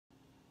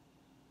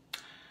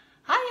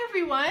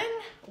everyone.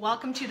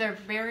 Welcome to the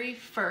very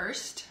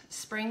first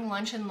Spring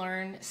Lunch and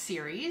Learn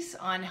series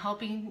on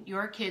helping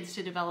your kids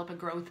to develop a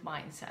growth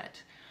mindset.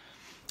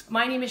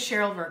 My name is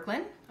Cheryl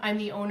Vrkljan. I'm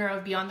the owner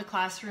of Beyond the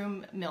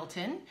Classroom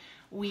Milton.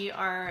 We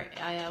are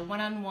a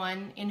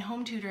one-on-one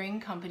in-home tutoring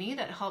company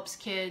that helps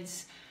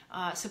kids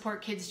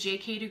support kids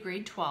JK to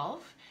grade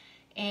 12.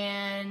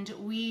 And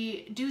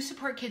we do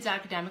support kids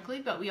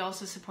academically, but we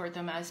also support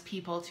them as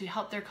people to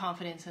help their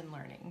confidence in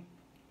learning.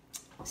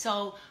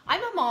 So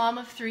I'm a mom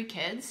of 3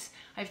 kids.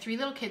 I have 3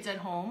 little kids at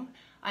home.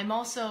 I'm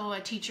also a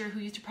teacher who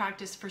used to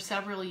practice for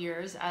several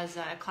years as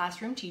a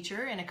classroom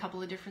teacher in a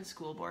couple of different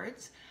school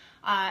boards.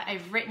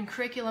 I've written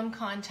curriculum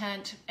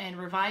content and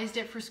revised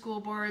it for school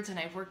boards, and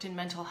I've worked in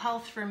mental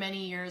health for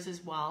many years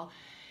as well.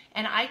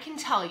 And I can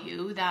tell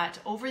you that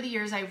over the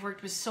years I've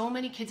worked with so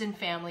many kids and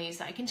families,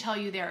 I can tell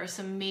you there are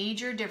some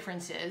major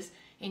differences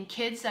in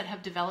kids that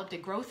have developed a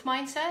growth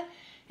mindset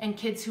and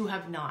kids who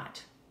have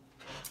not.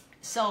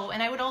 So,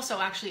 and I would also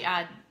actually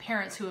add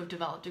parents who have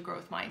developed a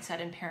growth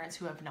mindset and parents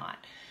who have not.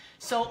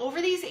 So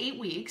over these 8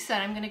 weeks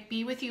that I'm going to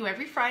be with you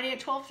every Friday at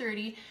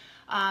 12:30,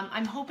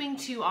 I'm hoping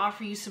to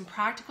offer you some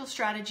practical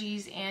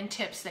strategies and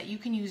tips that you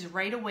can use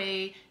right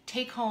away,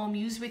 take home,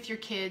 use with your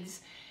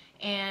kids.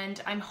 And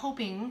I'm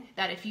hoping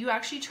that if you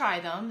actually try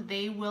them,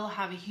 they will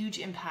have a huge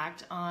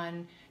impact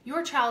on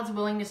your child's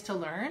willingness to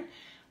learn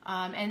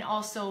and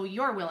also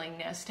your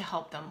willingness to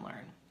help them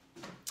learn.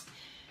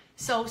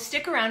 So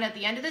stick around. At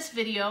the end of this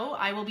video,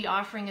 I will be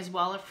offering as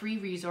well a free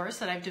resource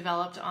that I've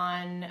developed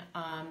on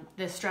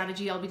the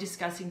strategy I'll be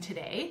discussing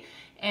today.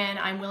 And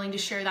I'm willing to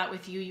share that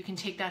with you. You can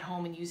take that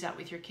home and use that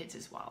with your kids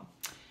as well.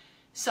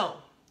 So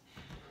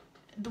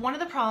one of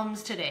the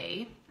problems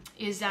today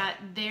is that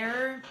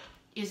there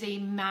is a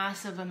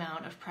massive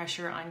amount of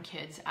pressure on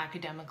kids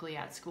academically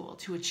at school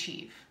to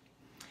achieve.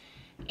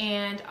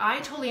 And I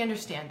totally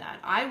understand that.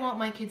 I want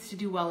my kids to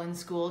do well in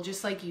school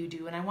just like you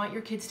do, and I want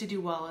your kids to do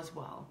well as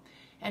well.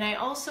 And I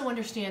also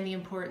understand the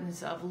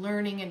importance of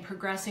learning and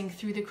progressing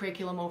through the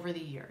curriculum over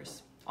the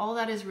years. All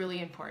that is really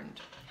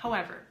important.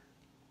 However,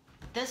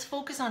 this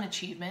focus on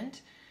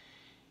achievement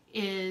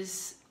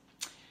it's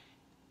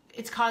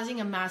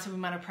causing a massive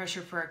amount of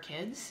pressure for our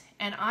kids,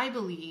 and I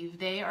believe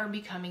they are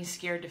becoming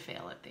scared to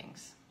fail at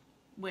things,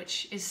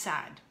 which is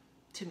sad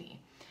to me.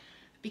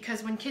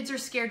 Because when kids are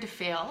scared to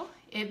fail,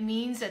 it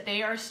means that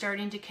they are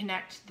starting to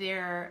connect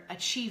their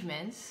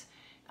achievements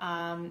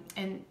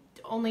and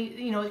only,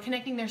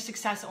 connecting their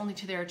success only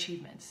to their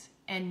achievements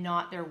and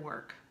not their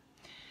work.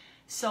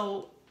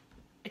 So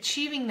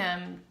achieving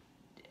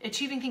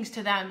things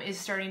to them is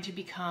starting to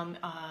become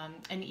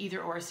an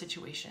either-or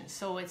situation.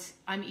 So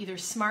I'm either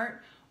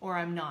smart or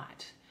I'm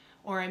not,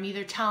 or I'm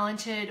either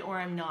talented or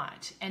I'm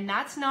not. And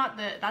that's not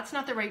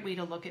the right way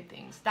to look at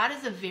things. That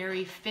is a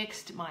very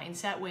fixed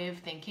mindset way of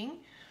thinking.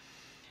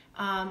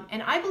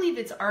 And I believe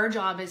it's our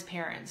job as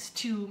parents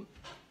to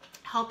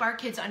help our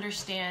kids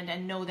understand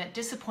and know that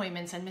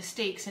disappointments and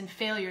mistakes and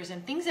failures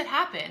and things that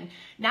happen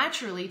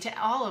naturally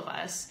to all of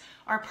us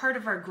are part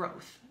of our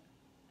growth.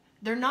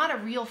 They're not a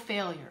real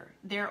failure.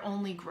 They're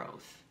only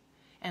growth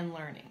and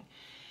learning.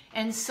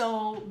 And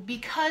so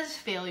because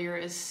failure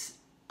is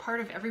part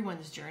of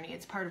everyone's journey,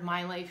 it's part of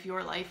my life,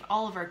 your life,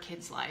 all of our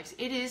kids' lives,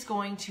 it is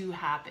going to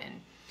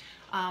happen.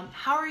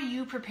 How are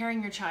you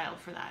preparing your child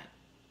for that?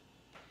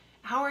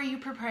 How are you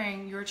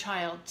preparing your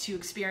child to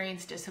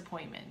experience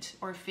disappointment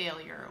or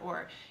failure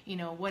or,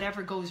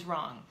 whatever goes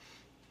wrong?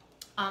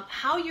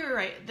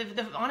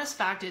 The honest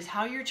fact is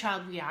how your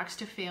child reacts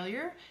to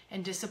failure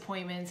and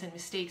disappointments and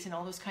mistakes and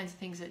all those kinds of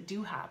things that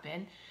do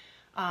happen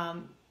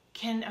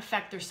can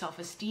affect their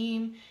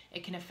self-esteem,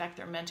 it can affect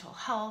their mental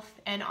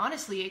health, and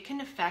honestly, it can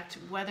affect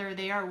whether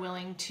they are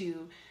willing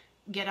to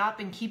get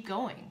up and keep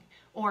going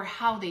or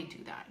how they do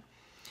that.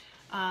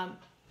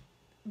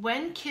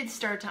 When kids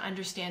start to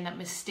understand that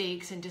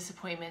mistakes and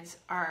disappointments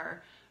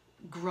are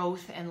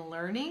growth and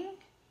learning,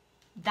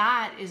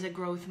 that is a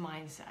growth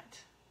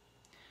mindset.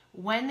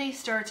 When they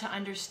start to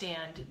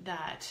understand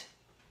that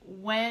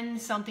when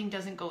something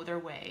doesn't go their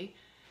way,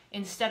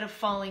 instead of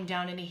falling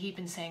down in a heap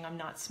and saying, I'm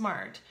not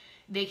smart,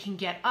 they can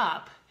get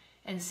up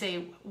and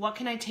say, what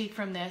can I take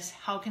from this?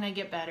 How can I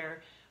get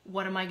better?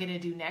 What am I going to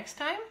do next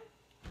time?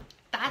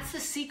 That's the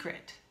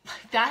secret.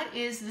 That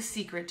is the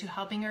secret to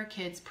helping our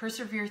kids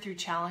persevere through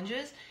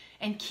challenges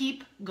and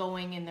keep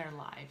going in their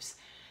lives.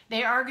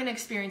 They are going to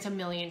experience a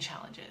million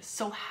challenges.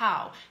 So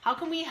how? How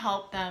can we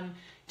help them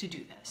to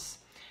do this?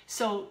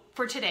 So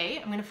for today,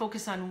 I'm going to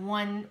focus on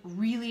one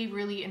really,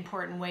 really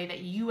important way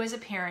that you as a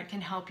parent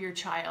can help your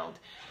child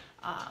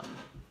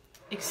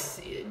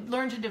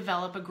learn to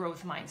develop a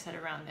growth mindset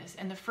around this.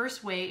 And the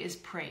first way is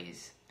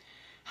praise.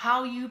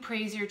 How you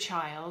praise your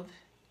child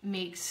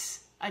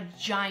makes a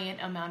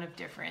giant amount of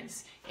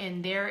difference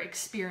in their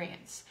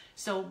experience.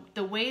 So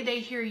the way they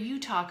hear you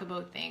talk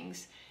about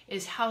things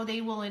is how they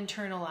will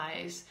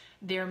internalize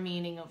their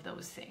meaning of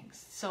those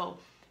things. So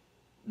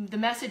the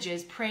message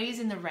is praise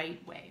in the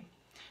right way.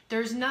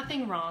 There's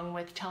nothing wrong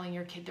with telling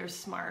your kid they're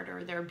smart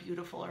or they're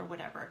beautiful or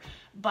whatever,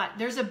 but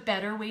there's a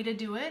better way to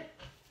do it.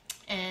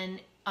 And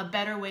a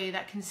better way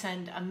that can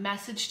send a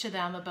message to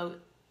them about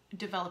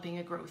developing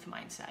a growth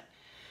mindset.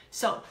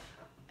 So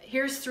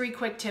here's 3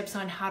 quick tips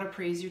on how to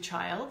praise your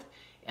child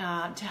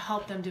to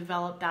help them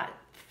develop that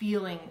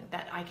feeling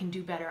that I can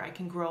do better, I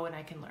can grow, and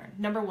I can learn.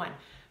 Number 1,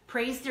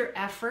 praise their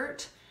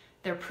effort,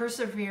 their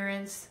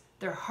perseverance,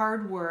 their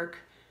hard work,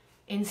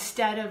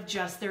 instead of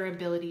just their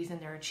abilities and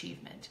their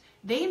achievement.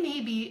 They may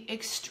be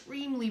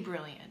extremely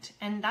brilliant,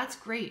 and that's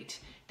great.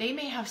 They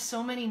may have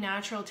so many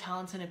natural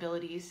talents and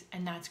abilities,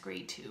 and that's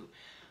great too.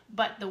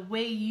 But the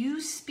way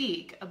you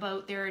speak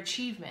about their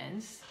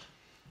achievements,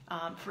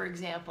 for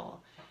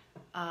example,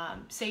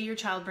 say your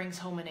child brings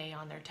home an A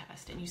on their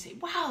test, and you say,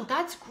 wow,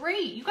 that's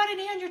great. You got an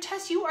A on your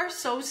test. You are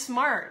so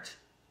smart.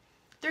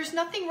 There's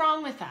nothing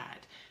wrong with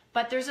that,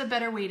 but there's a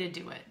better way to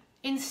do it.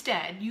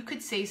 Instead, you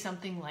could say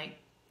something like,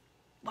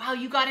 wow,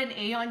 you got an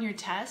A on your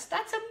test?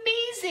 That's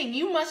amazing.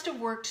 You must have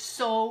worked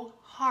so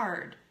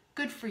hard.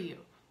 Good for you.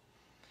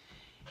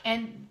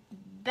 And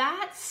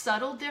that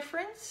subtle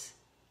difference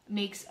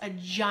makes a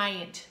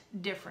giant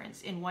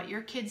difference in what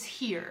your kids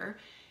hear,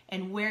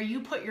 and where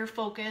you put your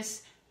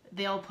focus,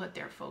 they'll put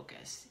their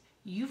focus.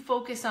 You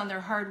focus on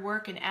their hard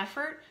work and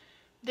effort,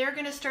 they're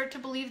going to start to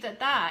believe that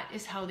that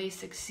is how they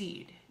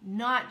succeed,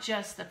 not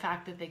just the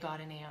fact that they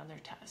got an A on their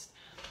test.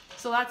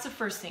 So that's the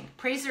first thing.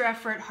 Praise their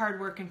effort, hard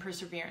work, and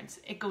perseverance.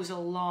 It goes a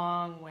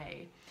long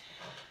way.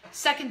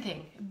 Second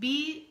thing,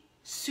 be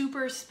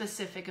super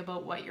specific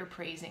about what you're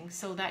praising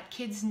so that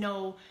kids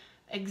know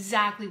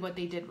exactly what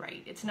they did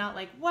right. It's not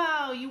like,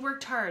 wow, you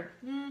worked hard.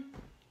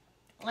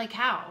 Like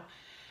how?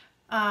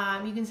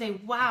 You can say,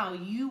 wow,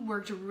 you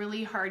worked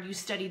really hard. You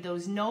studied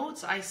those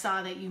notes. I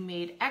saw that you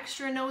made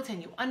extra notes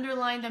and you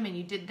underlined them and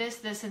you did this,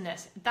 this, and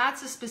this.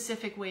 That's a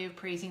specific way of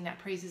praising that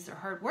praises their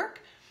hard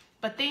work,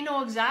 but they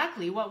know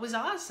exactly what was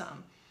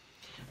awesome.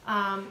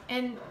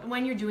 And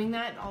when you're doing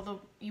that,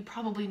 although you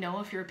probably know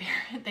if you're a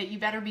parent that you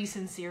better be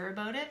sincere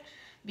about it,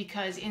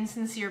 because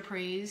insincere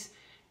praise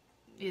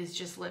is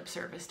just lip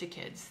service to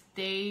kids.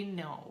 They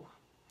know.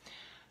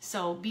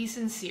 So be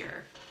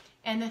sincere.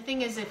 And the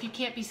thing is, if you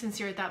can't be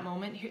sincere at that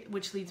moment,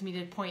 which leads me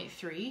to point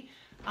 3,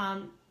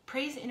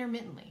 praise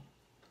intermittently.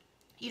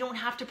 You don't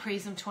have to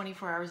praise them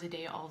 24 hours a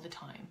day all the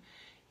time.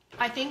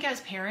 I think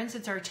as parents,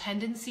 it's our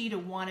tendency to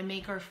want to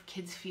make our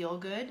kids feel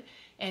good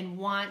and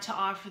want to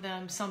offer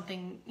them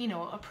something,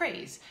 a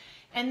praise.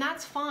 And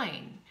that's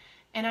fine.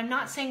 And I'm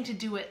not saying to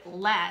do it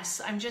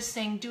less. I'm just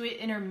saying do it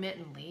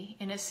intermittently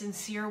in a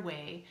sincere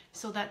way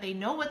so that they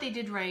know what they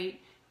did right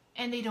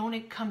and they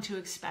don't come to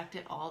expect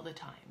it all the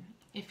time.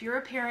 If you're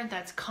a parent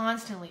that's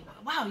constantly,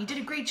 wow, you did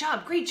a great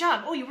job.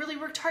 Oh, you really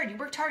worked hard.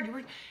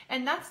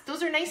 And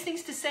those are nice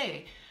things to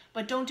say,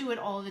 but don't do it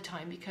all the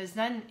time, because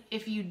then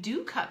if you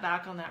do cut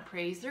back on that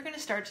praise, they're going to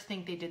start to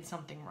think they did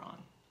something wrong.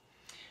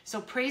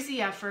 So praise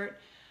the effort,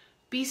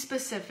 be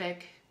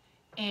specific,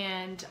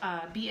 and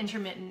be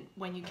intermittent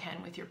when you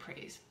can with your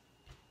praise.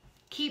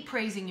 Keep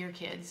praising your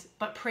kids,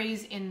 but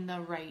praise in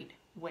the right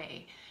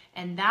way.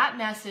 And that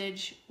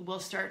message will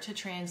start to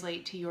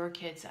translate to your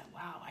kids that,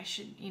 wow, I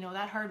should,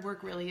 that hard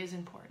work really is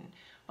important.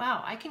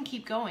 Wow, I can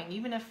keep going.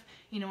 Even if,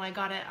 I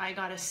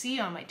got a C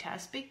on my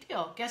test, big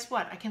deal. Guess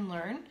what? I can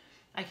learn,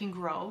 I can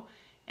grow,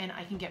 and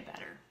I can get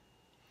better.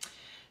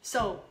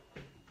 So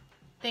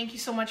thank you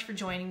so much for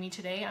joining me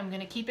today. I'm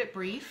going to keep it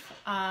brief.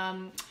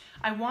 I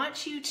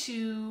want you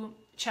to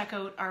check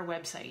out our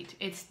website.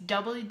 It's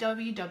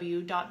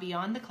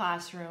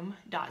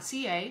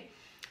www.beyondtheclassroom.ca.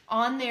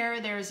 On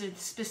there, there's a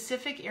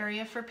specific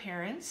area for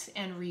parents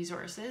and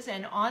resources,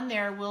 and on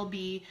there will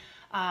be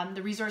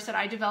the resource that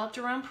I developed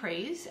around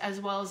praise, as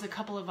well as a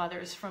couple of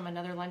others from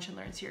another Lunch and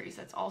Learn series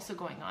that's also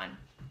going on.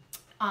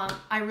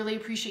 I really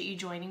appreciate you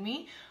joining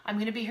me. I'm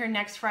going to be here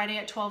next Friday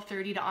at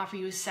 12:30 to offer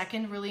you a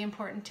second really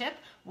important tip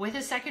with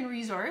a second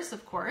resource,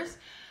 of course.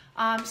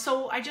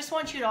 So I just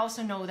want you to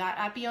also know that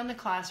at Beyond the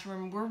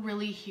Classroom, we're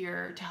really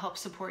here to help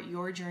support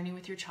your journey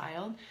with your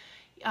child.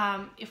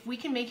 If we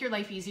can make your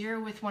life easier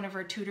with one of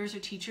our tutors or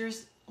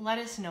teachers, let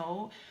us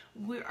know.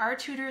 Our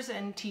tutors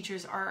and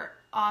teachers are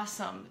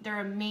awesome.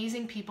 They're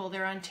amazing people.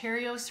 They're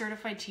Ontario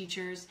certified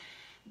teachers.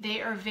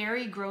 They are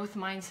very growth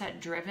mindset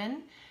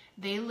driven.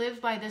 They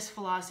live by this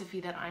philosophy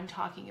that I'm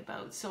talking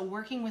about. So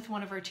working with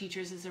one of our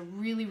teachers is a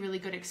really, really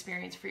good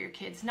experience for your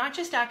kids, not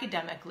just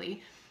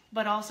academically,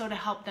 but also to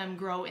help them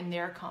grow in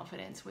their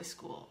confidence with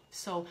school.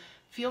 So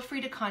feel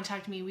free to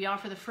contact me. We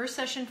offer the first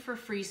session for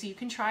free, so you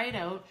can try it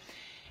out.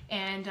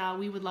 And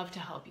we would love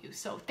to help you.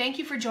 So thank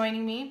you for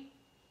joining me.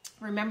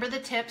 Remember the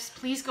tips.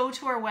 Please go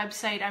to our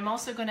website. I'm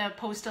also going to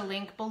post a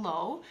link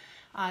below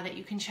that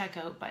you can check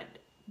out. But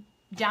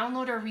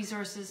download our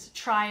resources,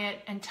 try it,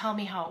 and tell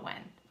me how it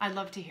went. I'd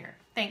love to hear.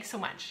 Thanks so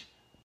much.